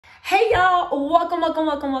Hey y'all,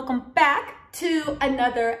 welcome back to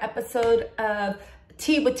another episode of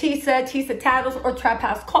Tea with Tisa Tattles, or Trap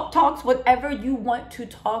House Talks, whatever you want to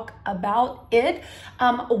talk about it.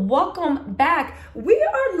 Welcome back. We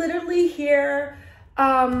are literally here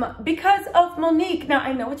because of Monique. Now,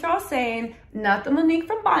 I know what you're all saying, not the Monique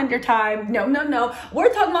from Binder Time. No.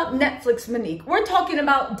 We're talking about Netflix Monique. We're talking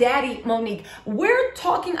about Daddy Monique. We're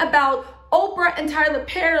talking about Oprah and Tyler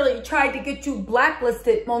Perry tried to get you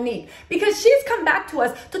blacklisted, Monique, because she's come back to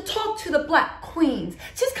us to talk to the black queens.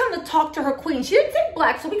 She's come to talk to her queen. She didn't say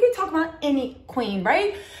black, so we can talk about any queen,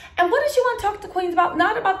 right? And what does she want to talk to queens about?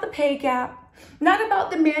 Not about the pay gap, not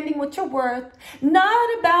about demanding what you're worth,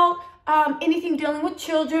 not about anything dealing with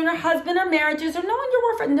children or husband or marriages or knowing your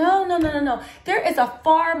worth. No. There is a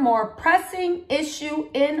far more pressing issue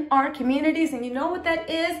in our communities, and you know what that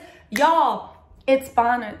is? Y'all, it's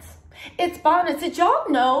bonnets. It's bonnets. Did y'all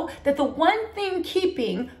know that the one thing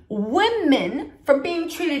keeping women from being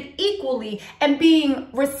treated equally and being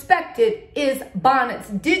respected is bonnets?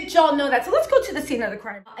 Did y'all know that? So let's go to the scene of the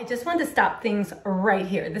crime. I just wanted to stop things right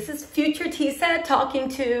here. This is future Tisa talking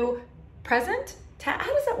to present. How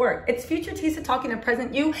does that work? It's future Tisa talking to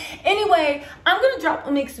present you. Anyway, I'm going to drop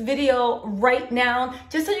Monique's video right now,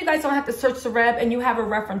 just so you guys don't have to search the web and you have a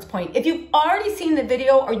reference point. If you've already seen the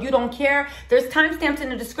video or you don't care, there's timestamps in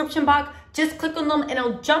the description box. Just click on them and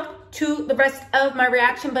it'll jump to the rest of my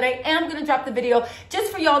reaction. But I am going to drop the video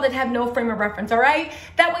just for y'all that have no frame of reference, all right?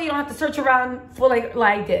 That way you don't have to search around for like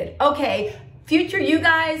I did. Okay. Future you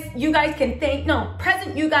guys can thank, no,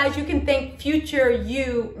 present you guys, you can thank future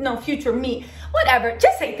you, no, future me, whatever,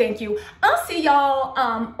 just say thank you. I'll see y'all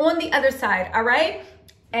on the other side, all right?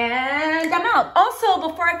 And I'm out. Also,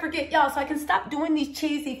 before I forget, y'all, so I can stop doing these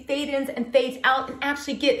cheesy fade-ins and fades out and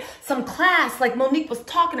actually get some class like Monique was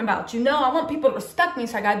talking about. You know, I want people to respect me,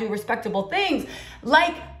 so I gotta do respectable things.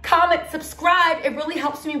 Like, comment, subscribe. It really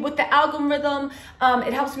helps me with the algorithm.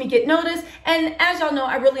 It helps me get noticed. And as y'all know,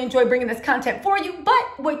 I really enjoy bringing this content for you,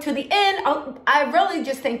 but wait to the end. I really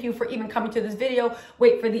just thank you for even coming to this video.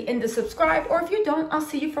 Wait for the end to subscribe, or if you don't, I'll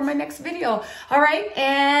see you for my next video. All right,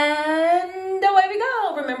 and away we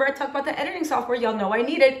go. Remember, I talked about the editing software. Y'all know I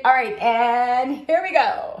need it. All right, and here we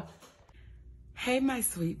go. Hey, my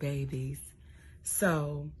sweet babies.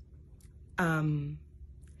 So,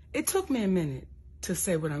 it took me a minute to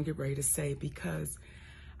say what I'm getting ready to say, because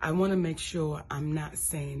I want to make sure I'm not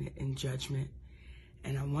saying it in judgment,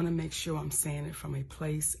 and I want to make sure I'm saying it from a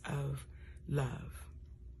place of love.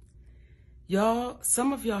 Y'all,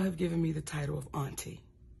 some of y'all have given me the title of auntie,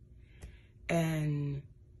 and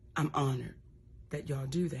I'm honored that y'all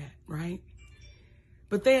do that, right?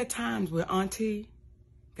 But there are times where auntie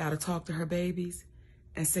got to talk to her babies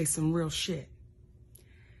and say some real shit.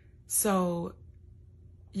 So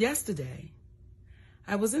yesterday,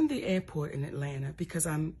 I was in the airport in Atlanta because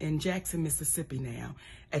I'm in Jackson, Mississippi now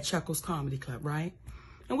at Chuckles Comedy Club, right?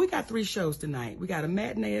 And we got 3 shows tonight. We got a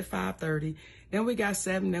matinee at 5:30, then we got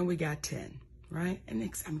 7, then we got 10, right? And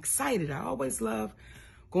I'm excited. I always love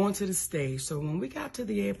going to the stage. So when we got to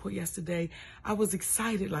the airport yesterday, I was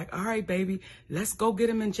excited, like, all right, baby, let's go get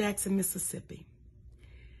him in Jackson, Mississippi.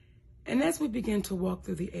 And as we began to walk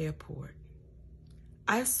through the airport,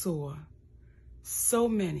 I saw so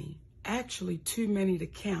many, actually too many to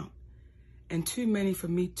count and too many for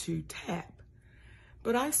me to tap,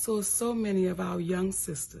 but I saw so many of our young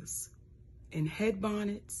sisters in head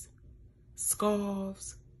bonnets,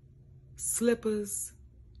 scarves, slippers,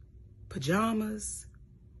 pajamas,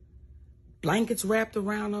 blankets wrapped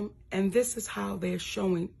around them, and this is how they're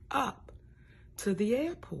showing up to the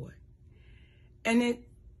airport. And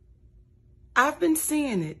I've been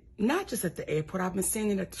seeing it, not just at the airport, I've been seeing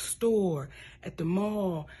it at the store, at the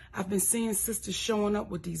mall. I've been seeing sisters showing up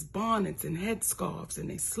with these bonnets and headscarves and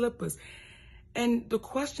their slippers. And the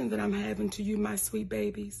question that I'm having to you, my sweet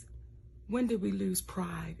babies, when did we lose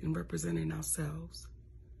pride in representing ourselves?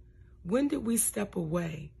 When did we step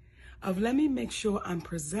away of, let me make sure I'm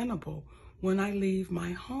presentable when I leave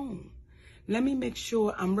my home? Let me make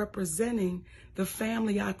sure I'm representing the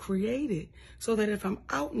family I created, so that if I'm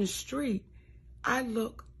out in the street, I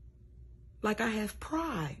look like I have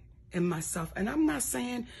pride in myself. And I'm not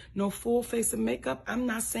saying no full face of makeup. I'm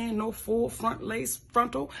not saying no full front lace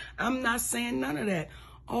frontal. I'm not saying none of that.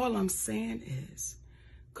 All I'm saying is,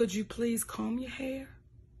 could you please comb your hair?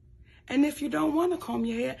 And if you don't want to comb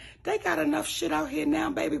your hair, they got enough shit out here now,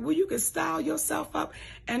 baby, where you can style yourself up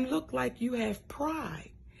and look like you have pride.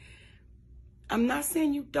 I'm not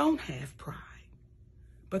saying you don't have pride,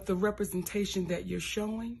 but the representation that you're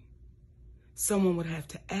showing, someone would have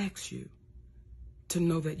to ask you to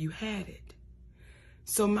know that you had it.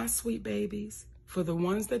 So my sweet babies, For the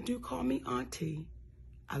ones that do call me auntie,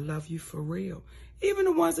 I love you for real. Even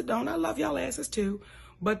the ones that don't, I love y'all asses too.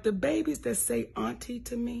 But the babies that say auntie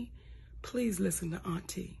to me, please listen to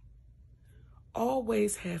auntie.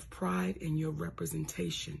 Always have pride in your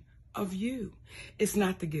representation of you. It's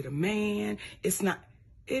not to get a man. It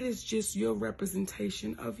is just your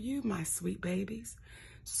representation of you, my sweet babies.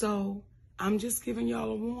 So I'm just giving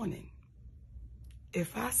y'all a warning.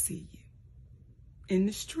 If I see you in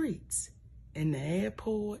the streets, in the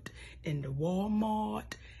airport, in the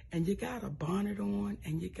Walmart, and you got a bonnet on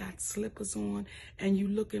and you got slippers on and you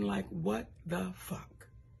looking like what the fuck,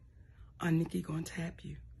 Aunt Nikki gonna tap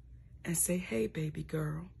you and say, hey, baby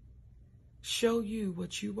girl, show you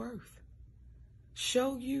what you worth.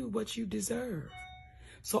 Show you what you deserve.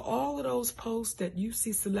 So all of those posts that you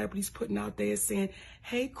see celebrities putting out there saying,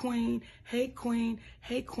 hey, queen, hey, queen,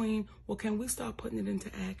 hey, queen, well, can we start putting it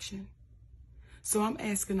into action? So I'm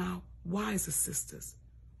asking our wiser sisters,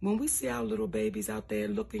 when we see our little babies out there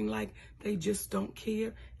looking like they just don't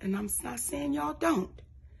care, and I'm not saying y'all don't,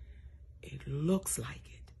 it looks like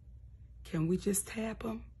it. Can we just tap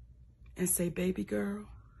them and say, baby girl,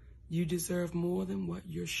 you deserve more than what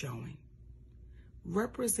you're showing.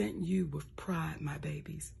 Represent you with pride, my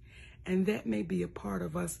babies. And that may be a part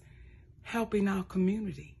of us helping our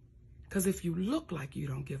community. Because if you look like you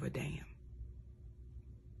don't give a damn,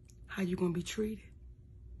 how you gonna be treated?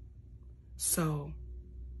 So,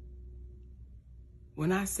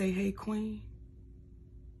 when I say, hey, queen,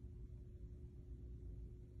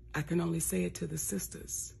 I can only say it to the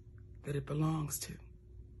sisters that it belongs to.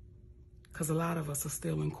 Because a lot of us are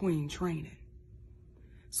still in queen training.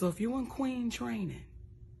 So if you're in queen training,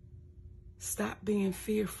 stop being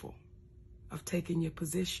fearful of taking your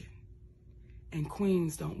position. And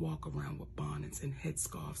queens don't walk around with bonnets and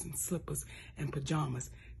headscarves and slippers and pajamas.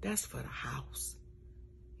 That's for the house.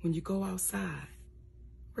 When you go outside,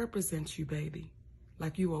 represent you, baby,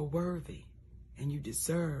 like you are worthy and you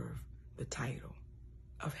deserve the title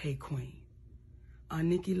of Hey Queen. Aunt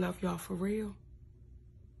Nikki love y'all for real.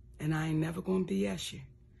 And I ain't never gonna BS you.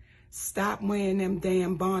 Stop wearing them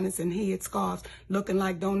damn bonnets and headscarves looking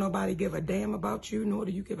like don't nobody give a damn about you, nor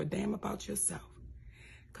do you give a damn about yourself.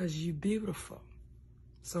 Because you beautiful.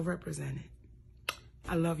 So represent it.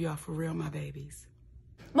 I love y'all for real, my babies.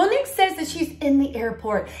 Monique says that she's in the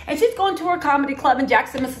airport and she's going to her comedy club in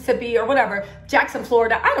Jackson, Mississippi or whatever, Jackson,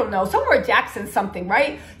 Florida. I don't know, somewhere Jackson something,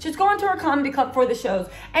 right? She's going to her comedy club for the shows.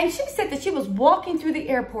 And she said that she was walking through the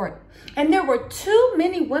airport and there were too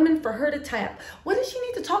many women for her to tap. What did she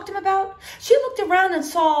need to talk to them about? She looked around and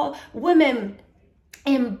saw women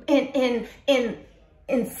in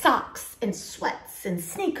socks and sweats and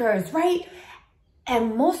sneakers, right?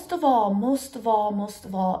 And most of all,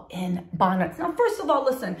 in bonnets. Now, first of all,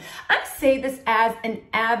 listen, I say this as an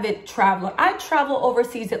avid traveler. I travel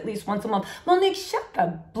overseas at least once a month. Monique, shut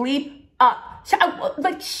the bleep up. Shut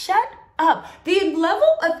up. The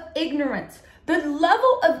level of ignorance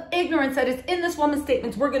that is in this woman's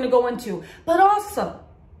statements we're going to go into. But also,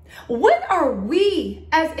 when are we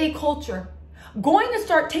as a culture going to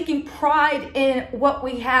start taking pride in what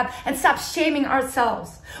we have and stop shaming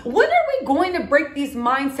ourselves? When are we going to break these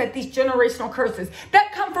mindsets, these generational curses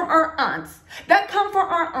that come from our aunts, that come from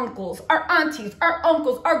our uncles, our aunties, our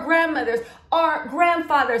uncles, our grandmothers, our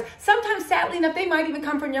grandfathers? Sometimes, sadly enough, they might even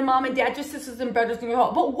come from your mom and dad, your sisters and brothers in your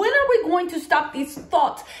home. But when are we going to stop these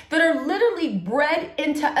thoughts that are literally bred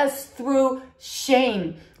into us through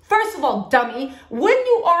shame? First of all, dummy, when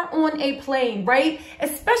you are on a plane, right,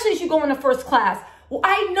 especially as you go into first class, well,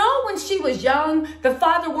 I know when she was young, the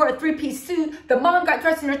father wore a three-piece suit, the mom got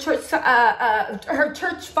dressed in her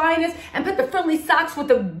church finest and put the friendly socks with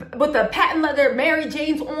the patent leather Mary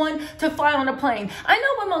Janes on to fly on a plane. I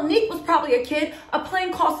know when Monique was probably a kid, a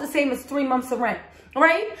plane cost the same as 3 months of rent,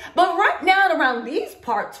 right? But right now around these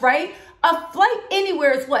parts, right, a flight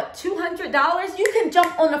anywhere is what, $200? You can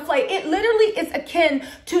jump on a flight. It literally is akin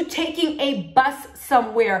to taking a bus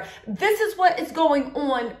somewhere. This is what is going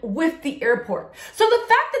on with the airport. So the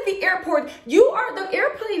fact that the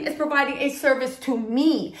airplane is providing a service to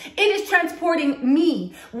me. It is transporting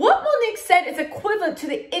me. What Monique said is equivalent to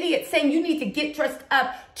the idiot saying you need to get dressed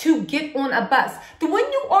up to get on a bus. When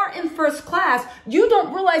you are in first class, you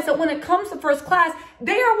don't realize that when it comes to first class,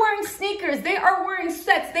 they are wearing sneakers, they are wearing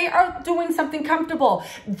sweats, they are doing something comfortable.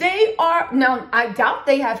 They are, now I doubt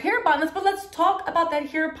they have hair bonnets, but let's talk about that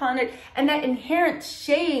hair bonnet and that inherent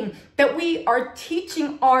shame that we are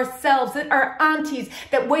teaching ourselves, that our aunties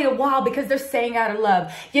that wait a while because they're saying out of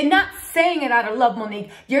love. You're not saying it out of love, Monique.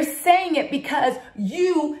 You're saying it because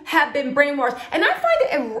you have been brainwashed. And I find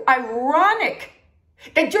it ironic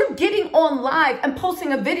That you're getting on live and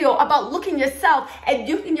posting a video about looking yourself and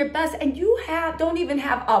looking your best, and you don't even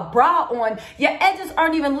have a bra on, your edges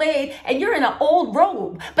aren't even laid, and you're in an old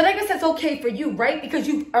robe. But I guess that's okay for you, right? Because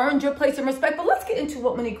you've earned your place in respect. But let's get into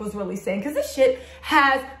what Monique was really saying, because this shit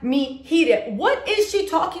has me heated. What is she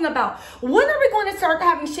talking about? When are we going to start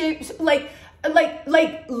having shapes like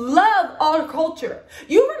love our culture?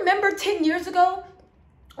 You remember 10 years ago?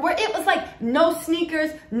 Where it was like no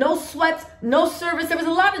sneakers, no sweats, no service. There was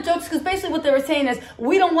a lot of jokes because basically what they were saying is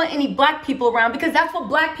we don't want any black people around, because that's what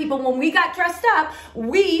black people, when we got dressed up,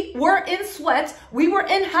 we were in sweats, we were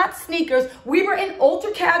in hot sneakers, we were in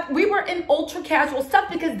ultra casual stuff,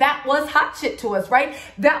 because that was hot shit to us, right?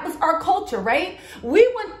 That was our culture, right?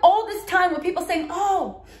 We went all this time with people saying,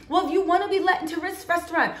 oh, well, if you want to be let into this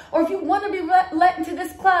restaurant, or if you want to be let into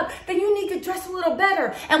this club, then you need to dress a little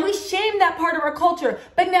better. And we shame that part of our culture.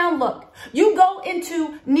 But now look, you go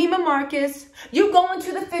into Neiman Marcus, you go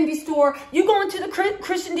into the Fendi store, you go into the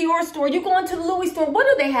Christian Dior store, you go into the Louis store. What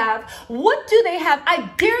do they have? What do they have? I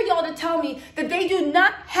dare y'all to tell me that they do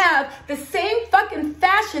not have the same fucking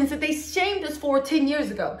fashions that they shamed us for 10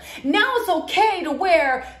 years ago. Now it's okay to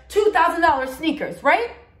wear $2,000 sneakers,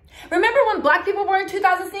 right? Remember when black people were wearing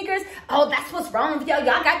 2,000 sneakers? Oh, that's what's wrong with y'all.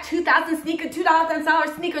 Y'all got $2,000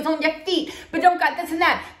 sneakers on your feet, but don't got this and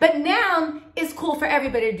that. But now it's cool for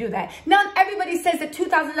everybody to do that. Now everybody says that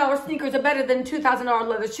 $2,000 sneakers are better than $2,000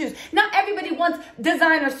 leather shoes. Now everybody wants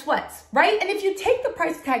designer sweats, right? And if you take the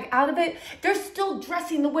price tag out of it, they're still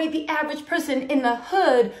dressing the way the average person in the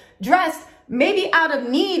hood dressed, maybe out of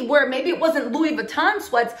need, where maybe it wasn't Louis Vuitton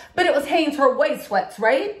sweats, but it was Hanes her way sweats,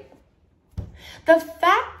 right? The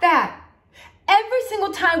fact that every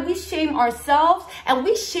single time we shame ourselves and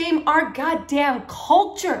we shame our goddamn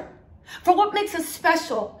culture for what makes us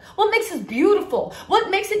special, what makes us beautiful, what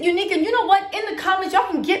makes it unique. And you know what? In the comments, y'all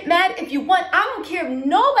can get mad if you want. I don't care if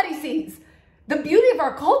nobody sees the beauty of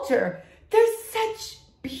our culture. There's such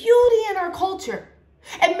beauty in our culture.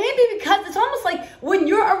 And maybe because it's almost like when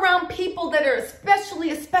you're around people that are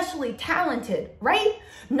especially talented, right?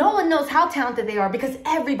 No one knows how talented they are because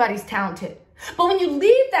everybody's talented. But when you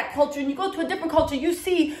leave that culture and you go to a different culture, do you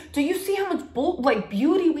see how much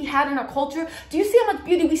beauty we had in our culture? Do you see how much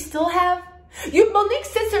beauty we still have? Monique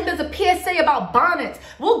sits there and does a PSA about bonnets.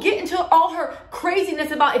 We'll get into all her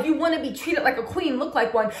craziness about if you want to be treated like a queen, look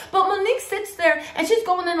like one. But Monique sits there and she's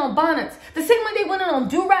going in on bonnets. The same way they went in on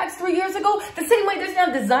do-rags 3 years ago. The same way there's now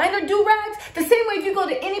designer do-rags. The same way if you go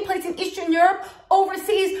to any place in Eastern Europe,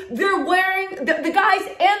 overseas, they're wearing, the guys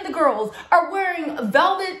and the girls are wearing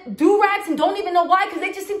velvet do-rags and don't even know why, because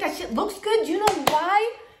they just think that shit looks good. Do you know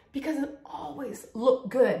why? Because it always looked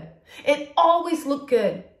good. It always looked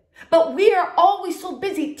good. But we are always so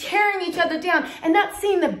busy tearing each other down and not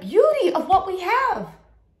seeing the beauty of what we have.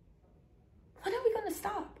 When are we going to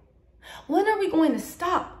stop? When are we going to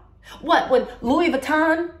stop? What, when Louis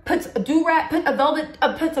Vuitton puts a do-rag,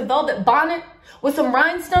 puts a velvet bonnet with some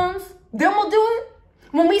rhinestones, then we'll do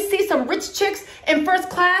it? When we see some rich chicks in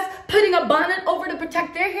first class putting a bonnet over to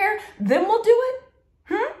protect their hair, then we'll do it?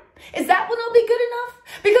 Is that when it'll be good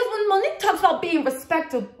enough? Because when Monique talks about being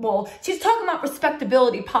respectable, she's talking about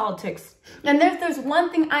respectability politics. And if there's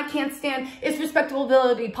one thing I can't stand, it's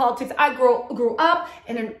respectability politics. I grew up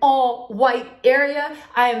in an all-white area.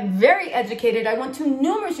 I am very educated. I went to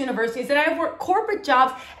numerous universities, and I've worked corporate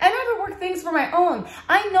jobs, and I've worked things for my own.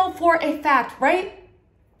 I know for a fact, right?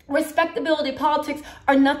 Respectability politics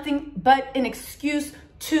are nothing but an excuse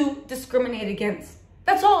to discriminate against.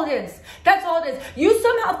 That's all it is. That's all it is. You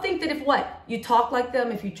somehow think that if what? You talk like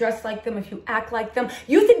them, if you dress like them, if you act like them,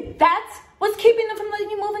 you think that's what's keeping them from letting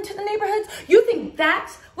you move into the neighborhoods? You think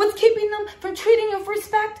that's what's keeping them from treating you with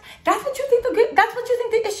respect? That's what you think that's what you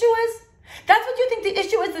think the issue is? That's what you think the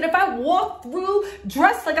issue is, that if I walk through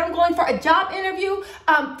dressed like I'm going for a job interview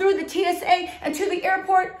through the TSA and to the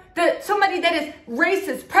airport, that somebody that is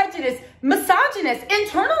racist, prejudiced, misogynist,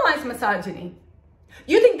 internalized misogyny,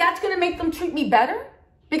 you think that's going to make them treat me better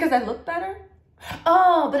because I look better?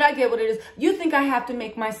 Oh, but I get what it is. You think I have to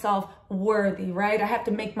make myself worthy, right? I have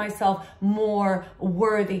to make myself more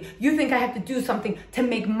worthy. You think I have to do something to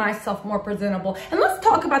make myself more presentable. And let's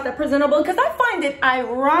talk about that presentable, because I find it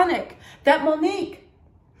ironic that Monique,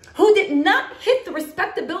 who did not hit the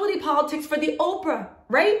respectability politics for the Oprah,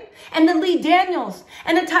 right? And the Lee Daniels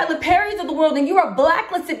and the Tyler Perrys of the world, and you are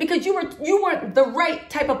blacklisted because you weren't the right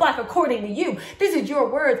type of black according to you. This is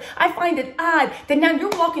your words. I find it odd that now you're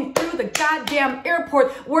walking through the goddamn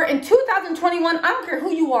airport where in 2021, I don't care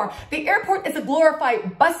who you are, the airport is a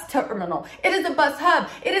glorified bus terminal. It is a bus hub.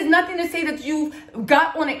 It is nothing to say that you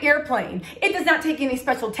got on an airplane. It does not take any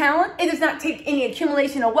special talent. It does not take any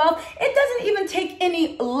accumulation of wealth. It doesn't even take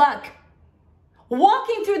any luck.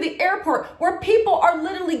 Walking through the airport where people are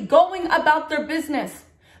literally going about their business,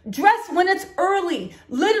 dressed when it's early,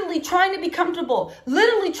 literally trying to be comfortable,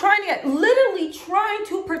 literally trying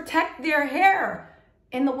to protect their hair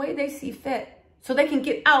in the way they see fit so they can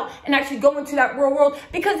get out and actually go into that real world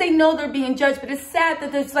because they know they're being judged. But it's sad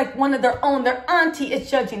that there's like one of their own, their auntie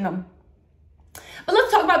is judging them. But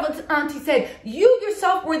let's talk about what the auntie said. You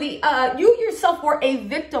yourself were a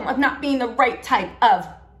victim of not being the right type of.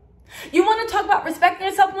 You want to talk about respecting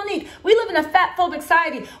yourself, Monique? We live in a fat-phobic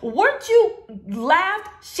society. Weren't you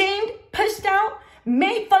laughed, shamed, pushed out,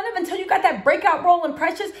 made fun of until you got that breakout role in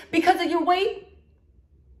Precious because of your weight?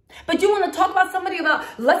 But you want to talk about somebody about,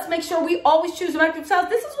 let's make sure we always choose ourselves.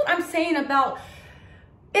 This is what I'm saying about,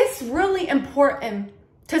 it's really important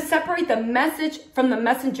to separate the message from the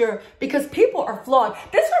messenger because people are flawed.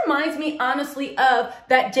 This reminds me, honestly, of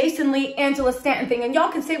that Jason Lee, Angela Stanton thing. And y'all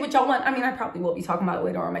can say what y'all want. I mean, I probably will be talking about it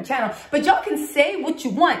later on my channel. But y'all can say what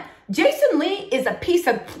you want. Jason Lee is a piece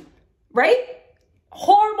of, right?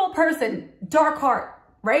 Horrible person, dark heart,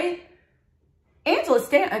 right? Angela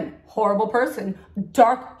Stanton, horrible person,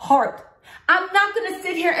 dark heart. I'm not going to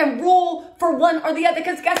sit here and rule for one or the other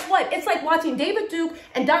because guess what? It's like watching David Duke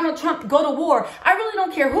and Donald Trump go to war. I really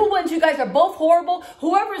don't care who wins. You guys are both horrible.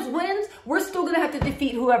 Whoever's wins, we're still going to have to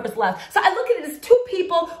defeat whoever's left. So I look at it as two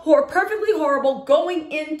people who are perfectly horrible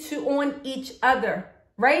going on each other,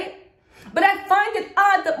 right? But I find it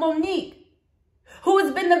odd that Monique, who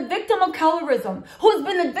has been the victim of colorism, who has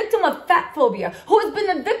been the victim of fat phobia, who has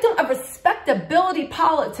been the victim of respectability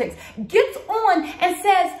politics, gets on and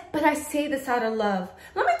says, but I say this out of love.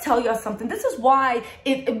 Let me tell y'all something. This is why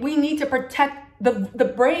we need to protect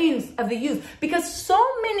the brains of the youth because so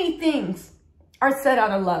many things are said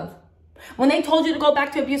out of love. When they told you to go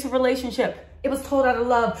back to abusive relationship, it was told out of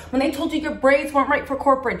love. When they told you your braids weren't right for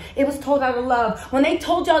corporate, it was told out of love. When they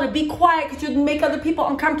told y'all to be quiet because you'd make other people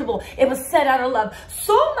uncomfortable, it was said out of love.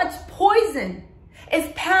 So much poison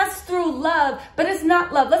is passed through love, but it's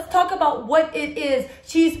not love. Let's talk about what it is.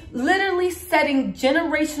 She's literally setting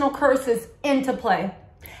generational curses into play.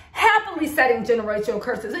 Happily setting generational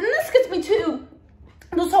curses. And this gets me to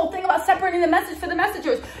this whole thing about separating the message for the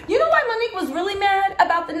messengers. You know why Monique was really mad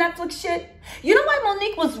about the Netflix shit? You know why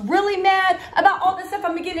Monique was really mad about all this stuff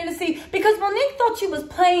I'm beginning to see? Because Monique thought she was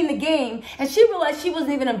playing the game and she realized she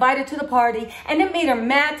wasn't even invited to the party and it made her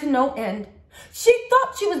mad to no end. She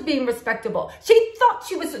thought she was being respectable. She thought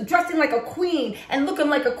she was dressing like a queen and looking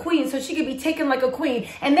like a queen so she could be taken like a queen.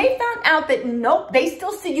 And they found out that nope, they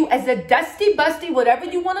still see you as a dusty, busty, whatever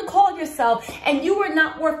you want to call yourself, and you are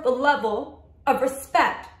not worth the level of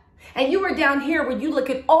respect. And you were down here where you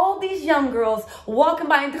look at all these young girls walking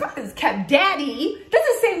by and this kept daddy. This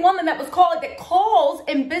is the same woman that calls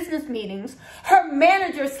in business meetings her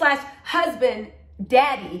manager / husband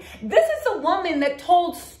daddy. This is a woman that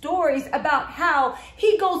told stories about how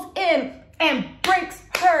he goes in and breaks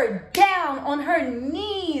her down on her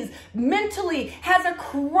knees mentally, has her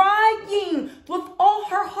crying with all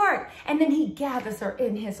her heart. And then he gathers her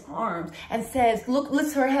in his arms and says, look,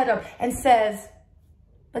 lifts her head up and says,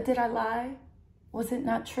 but did I lie? Was it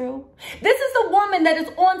not true? This is a woman that is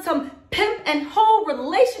on some pimp and hoe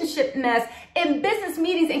relationship mess in business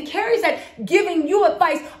meetings and carries that, giving you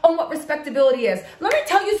advice on what respectability is. Let me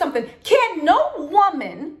tell you something. Can no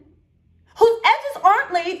woman whose edges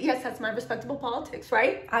aren't laid, yes, that's my respectable politics,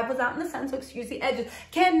 right? I was out in the sun, so excuse the edges.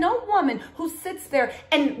 Can no woman who sits there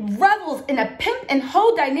and revels in a pimp and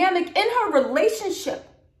hoe dynamic in her relationship,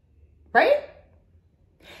 right?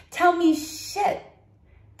 Tell me shit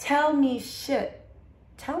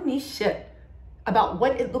about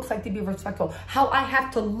what it looks like to be respectful, how I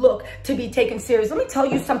have to look to be taken serious. Let me tell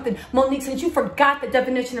you something, Monique, since you forgot the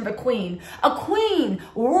definition of a queen. A queen,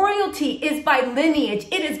 royalty is by lineage.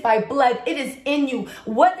 It is by blood. It is in you.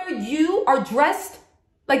 Whether you are dressed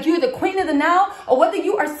like you're the queen of the now or whether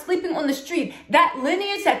you are sleeping on the street, that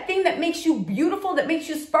lineage, that thing that makes you beautiful, that makes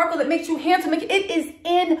you sparkle, that makes you handsome, it is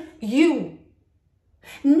in you.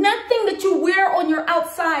 Nothing that you wear on your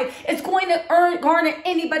outside is going to garner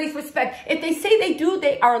anybody's respect. If they say they do,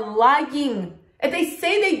 they are lying. If they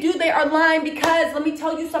say they do, they are lying because, let me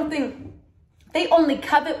tell you something, They only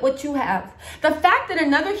covet what you have. The fact that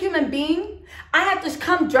another human being, I have to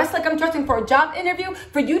come dressed like I'm dressing for a job interview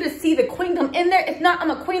for you to see the queendom in there. If not,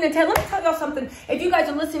 I'm a queen and tail. Let me tell y'all something. If you guys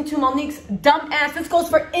are listening to Monique's dumb ass, this goes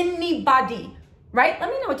for anybody, right? Let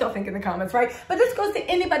me know what y'all think in the comments, right? But this goes to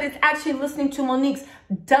anybody that's actually listening to Monique's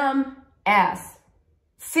dumb ass.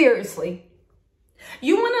 Seriously.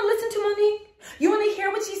 You want to listen to Monique? You want to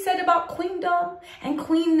hear what she said about queendom and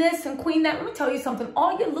queen this and queen that? Let me tell you something.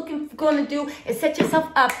 All you're going to do is set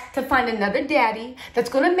yourself up to find another daddy that's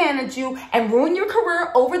going to manage you and ruin your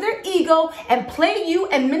career over their ego and play you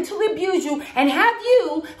and mentally abuse you and have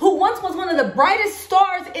you, who once was one of the brightest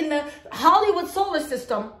stars in the Hollywood solar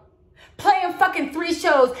system, playing fucking 3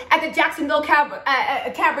 shows at the Jacksonville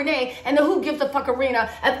Cabernet and the Who Gives a Fuck Arena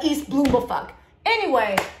of East Bloomberfuck.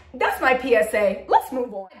 Anyway, that's my PSA. Let's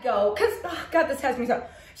move on. Go, because, oh God, this has me so.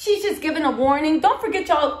 She's just giving a warning. Don't forget,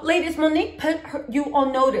 y'all, ladies, Monique put you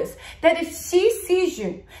on notice that if she sees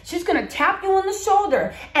you, she's going to tap you on the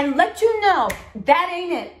shoulder and let you know that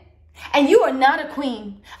ain't it. And you are not a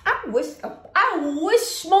queen. I wish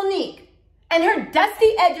Monique and her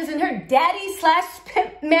dusty edges and her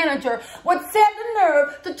daddy/pimp manager would have the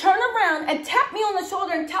nerve to turn around and tap me on the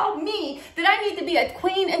shoulder and tell me that I need to be a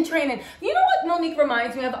queen in training. You know what Monique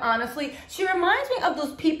reminds me of, honestly? She reminds me of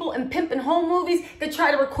those people in pimp and hoe movies that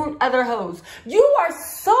try to recruit other hoes. You are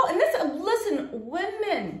so, and this, listen,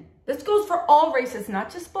 women, this goes for all races,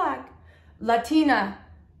 not just black, Latina,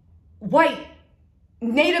 white,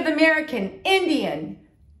 Native American, Indian,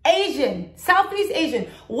 Asian, Southeast Asian,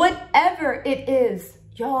 whatever it is,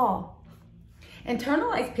 y'all.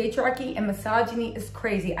 Internalized patriarchy and misogyny is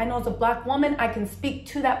crazy. I know as a black woman, I can speak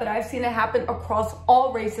to that, but I've seen it happen across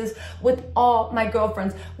all races with all my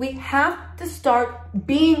girlfriends. We have to start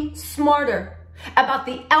being smarter about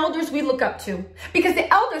the elders we look up to, because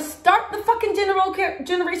the elders start the fucking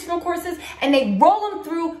generational courses and they roll them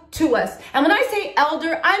through to us. And when I say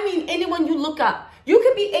elder, I mean anyone you look up. You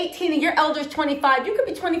could be 18 and your elder's 25. You could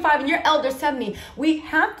be 25 and your elder's 70. We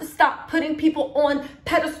have to stop putting people on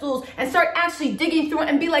pedestals and start actually digging through it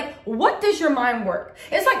and be like, what does your mind work?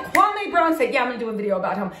 It's like Kwame Brown said, yeah, I'm going to do a video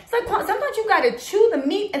about him. It's like, sometimes you got to chew the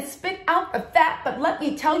meat and spit out the fat. But let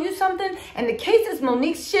me tell you something. In the case of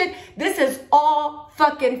Monique's shit, this is all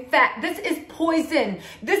fucking fat. This is poison.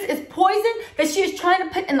 This is poison that she is trying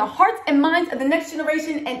to put in the hearts and minds of the next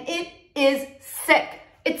generation. And it is sick.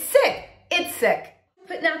 It's sick. It's sick.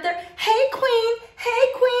 Putting out there, hey queen,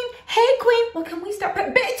 hey queen, hey queen. Well, can we start?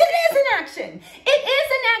 Bitch, it is an action. It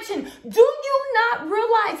is an action. Do you not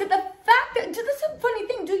realize that the fact that, this is a funny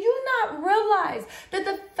thing, do you not realize that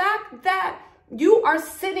the fact that you are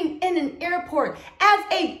sitting in an airport as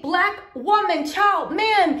a black woman, child,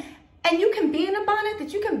 man, and you can be in a bonnet,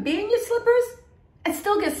 that you can be in your slippers and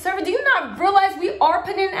still get served? Do you not realize we are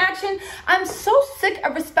putting in action? I'm so sick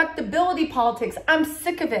of respectability politics. I'm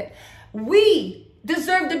sick of it. We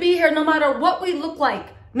deserve to be here no matter what we look like,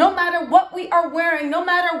 no matter what we are wearing, no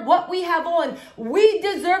matter what we have on. We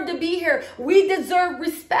deserve to be here. We deserve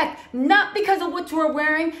respect, not because of what you are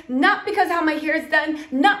wearing, not because of how my hair is done,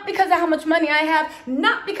 not because of how much money I have,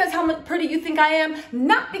 not because how much pretty you think I am,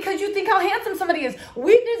 not because you think how handsome somebody is.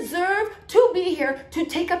 We deserve to be here to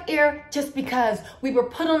take up air just because we were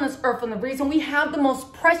put on this earth, and the reason we have the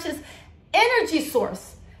most precious energy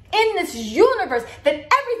source in this universe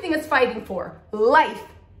that everything is fighting for, life.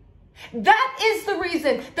 That is the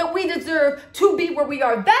reason that we deserve to be where we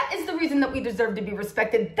are. That is the reason that we deserve to be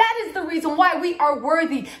respected. That is the reason why we are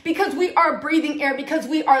worthy, because we are breathing air, because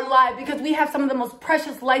we are alive, because we have some of the most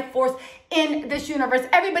precious life force in this universe.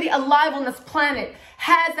 Everybody alive on this planet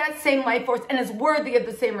has that same life force and is worthy of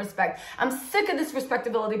the same respect. I'm sick of this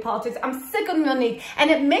respectability politics. I'm sick of Monique. And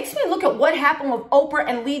it makes me look at what happened with Oprah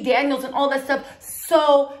and Lee Daniels and all that stuff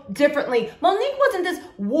so differently. Monique wasn't this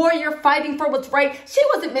warrior fighting for what's right. She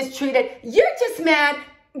wasn't mistreated. You're just mad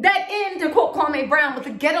that in, to quote Kwame Brown with the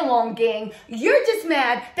Get Along gang, you're just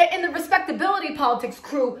mad that in the respectability politics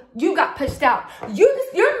crew, you got pushed out.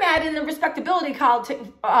 You're mad in the respectability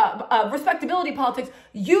politics,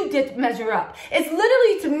 you didn't measure up. It's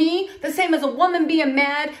literally, to me, the same as a woman being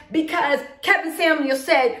mad because Kevin Samuel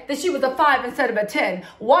said that she was a 5 instead of a 10.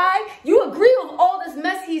 Why? You agree with all this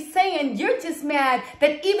mess he's saying. You're just mad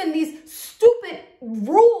that even these stupid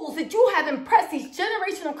rules that you have impressed, these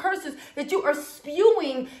generational curses that you are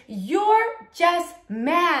spewing, you're just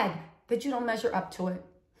mad that you don't measure up to it.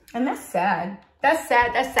 And that's sad. That's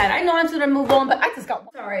sad. That's sad. I know I'm going to move on, but I just got,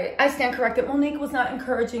 sorry, I stand corrected. Monique was not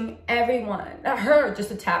encouraging everyone, not her, just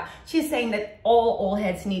to tap. She's saying that all old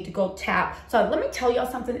heads need to go tap. So let me tell y'all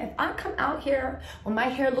something. If I come out here with my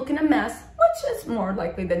hair looking a mess, which is more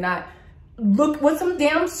likely than not, look with some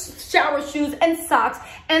damn shower shoes and socks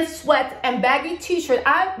and sweats and baggy t-shirt.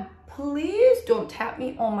 Please don't tap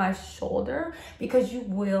me on my shoulder, because you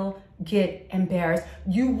will get embarrassed.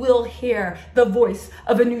 You will hear the voice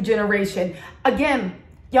of a new generation. Again,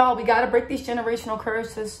 y'all, we got to break these generational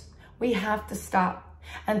curses. We have to stop.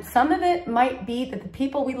 And some of it might be that the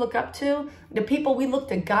people we look up to, the people we look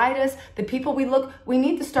to guide us, the people we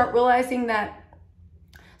need to start realizing that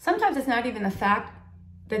sometimes it's not even the fact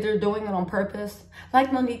that they're doing it on purpose.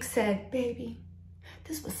 Like Monique said, baby,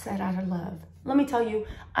 this was said out of love. Let me tell you,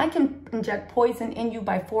 I can inject poison in you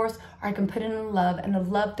by force, or I can put it in love, and the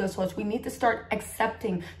love does so much. We need to start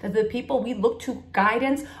accepting that the people we look to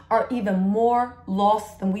guidance are even more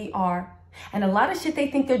lost than we are. And a lot of shit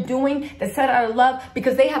they think they're doing that's said out of love,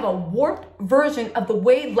 because they have a warped version of the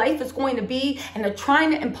way life is going to be, and they're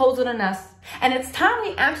trying to impose it on us. And it's time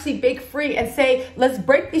we actually break free and say, let's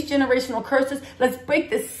break these generational curses. Let's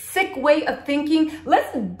break this sick way of thinking.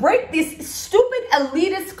 Let's break these stupid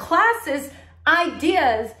elitist classes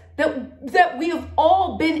ideas that we have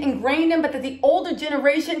all been ingrained in, but that the older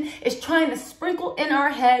generation is trying to sprinkle in our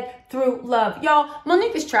head through love. Y'all,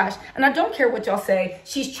 Monique is trash, and I don't care what y'all say.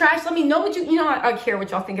 She's trash. Let me know what I care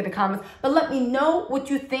what y'all think in the comments, but let me know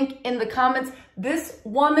what you think in the comments. This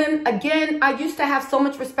woman, again, I used to have so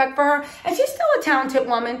much respect for her, and she's still a talented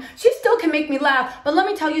woman. She still can make me laugh, but let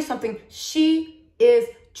me tell you something. She is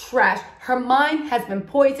trash. Her mind has been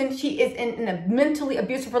poisoned. She is in a mentally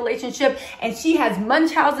abusive relationship, and she has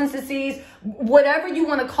Munchausen's disease, whatever you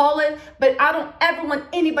want to call it. But I don't ever want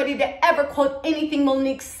anybody to ever quote anything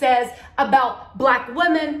Monique says about Black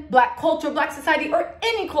women, Black culture, Black society, or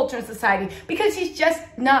any culture in society, because she's just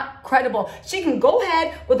not credible. She can go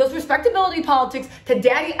ahead with those respectability politics to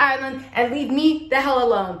Daddy Island and leave me the hell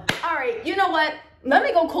alone. All right, you know what? Let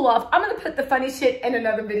me go cool off. I'm going to put the funny shit in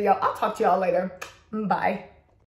another video. I'll talk to y'all later. Bye.